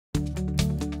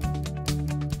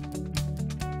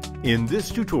In this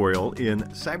tutorial in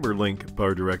Cyberlink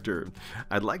PowerDirector,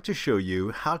 I'd like to show you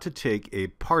how to take a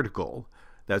particle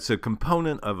that's a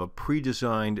component of a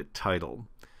pre-designed title,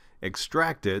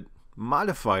 extract it,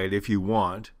 modify it if you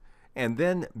want, and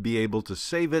then be able to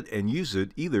save it and use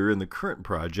it either in the current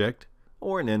project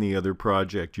or in any other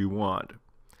project you want.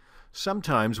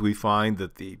 Sometimes we find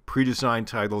that the pre-designed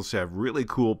titles have really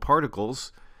cool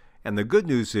particles, and the good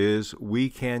news is we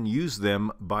can use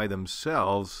them by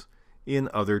themselves in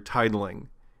other titling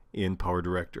in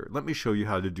PowerDirector. Let me show you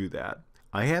how to do that.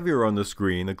 I have here on the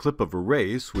screen a clip of a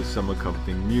race with some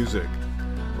accompanying music.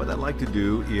 What I'd like to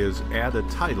do is add a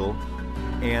title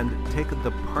and take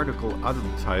the particle out of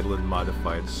the title and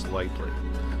modify it slightly.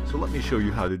 So let me show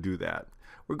you how to do that.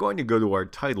 We're going to go to our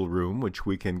title room, which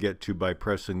we can get to by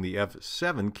pressing the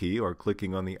F7 key or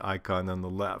clicking on the icon on the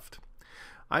left.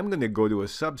 I'm going to go to a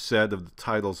subset of the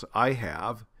titles I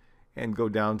have and go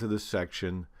down to the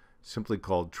section simply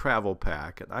called Travel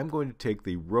Pack, and I'm going to take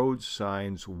the Road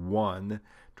Signs 1,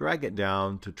 drag it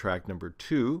down to track number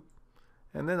 2,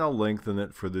 and then I'll lengthen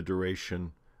it for the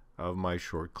duration of my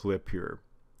short clip here.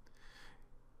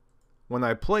 When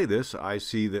I play this, I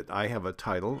see that I have a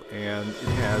title, and it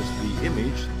has the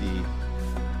image,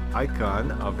 the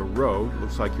icon of a road.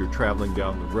 Looks like you're traveling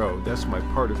down the road. That's my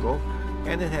particle,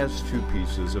 and it has two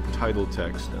pieces of title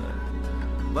text in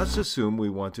it. Let's assume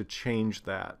we want to change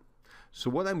that. So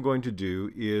what I'm going to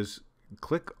do is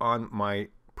click on my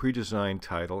pre-designed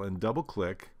title and double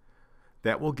click.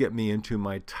 That will get me into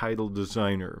my title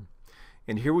designer.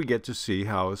 And here we get to see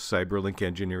how Cyberlink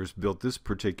engineers built this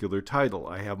particular title.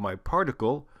 I have my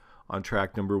particle on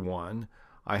track number 1.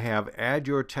 I have add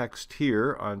your text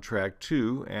here on track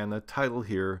 2 and a title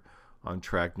here on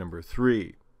track number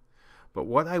 3. But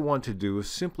what I want to do is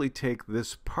simply take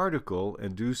this particle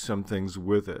and do some things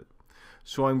with it.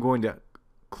 So I'm going to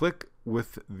click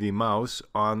with the mouse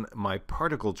on my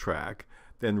particle track,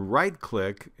 then right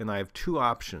click, and I have two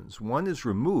options. One is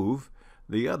remove,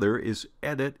 the other is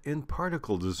edit in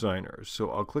particle designer.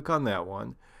 So I'll click on that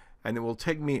one and it will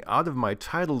take me out of my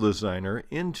title designer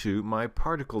into my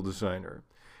particle designer.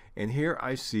 And here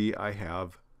I see I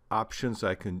have options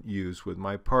I can use with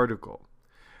my particle.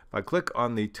 If I click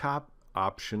on the top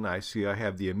option, I see I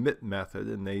have the emit method,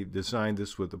 and they designed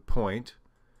this with a point.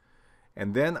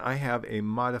 And then I have a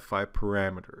modify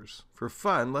parameters. For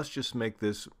fun, let's just make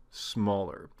this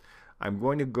smaller. I'm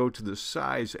going to go to the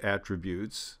size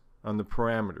attributes on the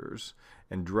parameters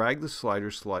and drag the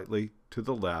slider slightly to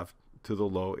the left to the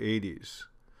low 80s.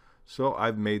 So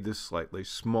I've made this slightly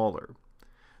smaller.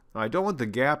 Now I don't want the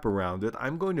gap around it.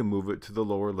 I'm going to move it to the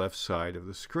lower left side of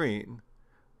the screen.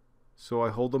 So I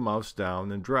hold the mouse down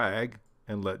and drag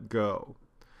and let go.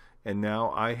 And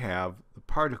now I have the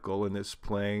particle, and it's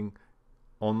playing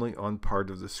only on part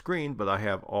of the screen, but I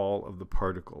have all of the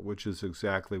particle, which is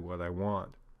exactly what I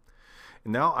want.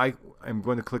 And now I'm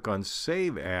going to click on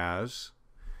Save As.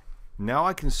 Now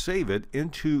I can save it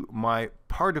into my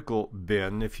particle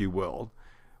bin, if you will,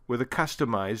 with a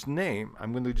customized name.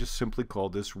 I'm going to just simply call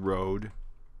this Road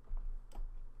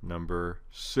number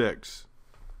 6.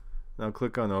 Now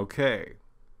click on OK.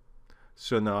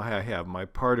 So now I have my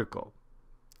particle.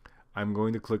 I'm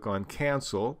going to click on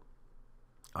Cancel.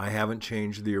 I haven't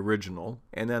changed the original,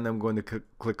 and then I'm going to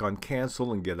click on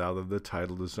Cancel and get out of the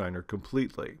title designer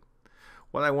completely.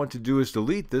 What I want to do is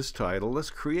delete this title. Let's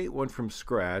create one from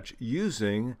scratch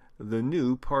using the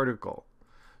new particle.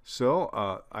 So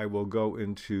I will go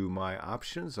into my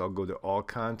options. I'll go to all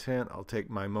content. I'll take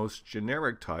my most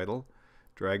generic title,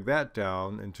 drag that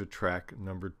down into track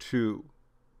number 2.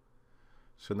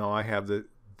 So now I have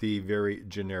the very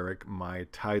generic my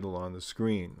title on the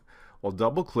screen. I'll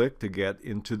double click to get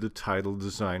into the title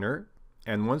designer,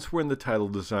 and once we're in the title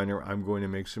designer, I'm going to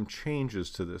make some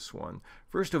changes to this one.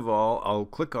 First of all, I'll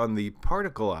click on the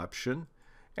particle option,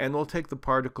 and we'll take the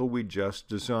particle we just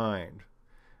designed.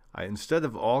 Instead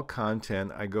of all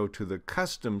content, I go to the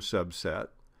custom subset,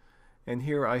 and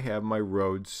here I have my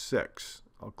Road 6.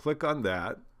 I'll click on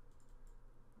that,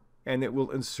 and it will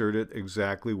insert it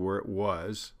exactly where it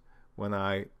was when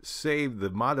I saved the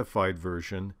modified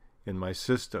version in my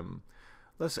system.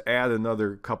 Let's add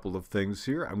another couple of things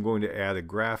here. I'm going to add a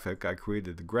graphic. I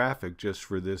created the graphic just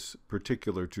for this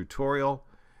particular tutorial,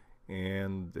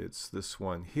 and it's this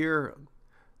one here,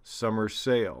 Summer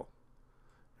Sale.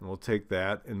 And we'll take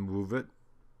that and move it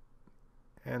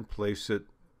and place it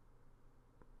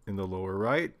in the lower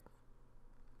right.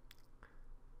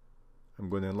 I'm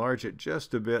going to enlarge it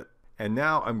just a bit, and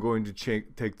now I'm going to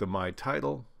take the my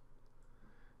title,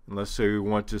 and let's say we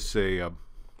want to say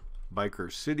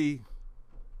Biker City.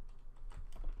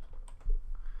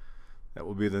 That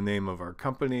will be the name of our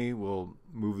company. We'll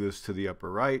move this to the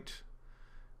upper right.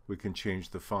 We can change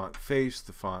the font face,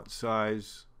 the font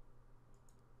size.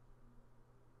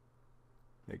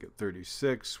 Make it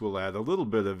 36. We'll add a little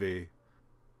bit of a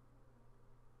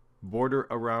border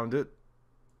around it.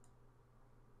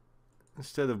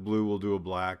 Instead of blue, we'll do a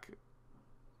black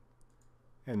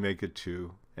and make it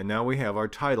 2. And now we have our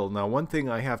title. Now, one thing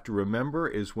I have to remember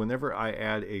is whenever I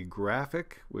add a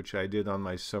graphic, which I did on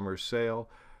my summer sale,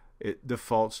 it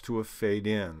defaults to a fade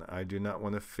in. I do not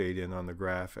want to fade in on the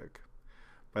graphic.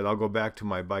 But I'll go back to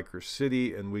my Biker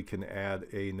City and we can add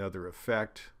another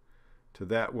effect. To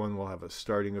that one, we'll have a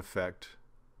starting effect.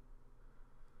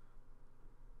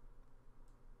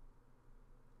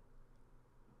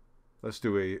 Let's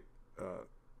do a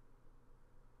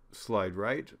slide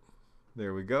right.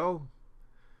 There we go.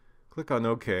 Click on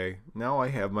OK. Now I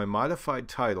have my modified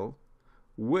title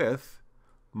with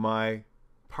my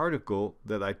particle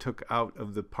that I took out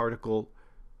of the particle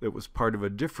that was part of a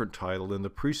different title in the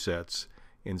presets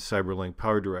in Cyberlink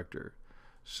PowerDirector.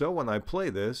 So when I play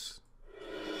this,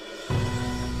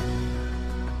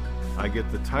 I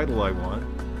get the title I want,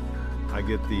 I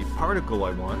get the particle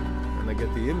I want, and I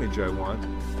get the image I want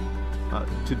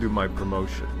to do my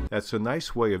promotion. That's a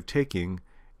nice way of taking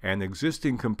an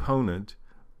existing component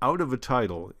out of a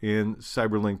title in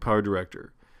Cyberlink PowerDirector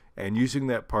and using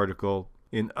that particle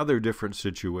in other different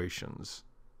situations.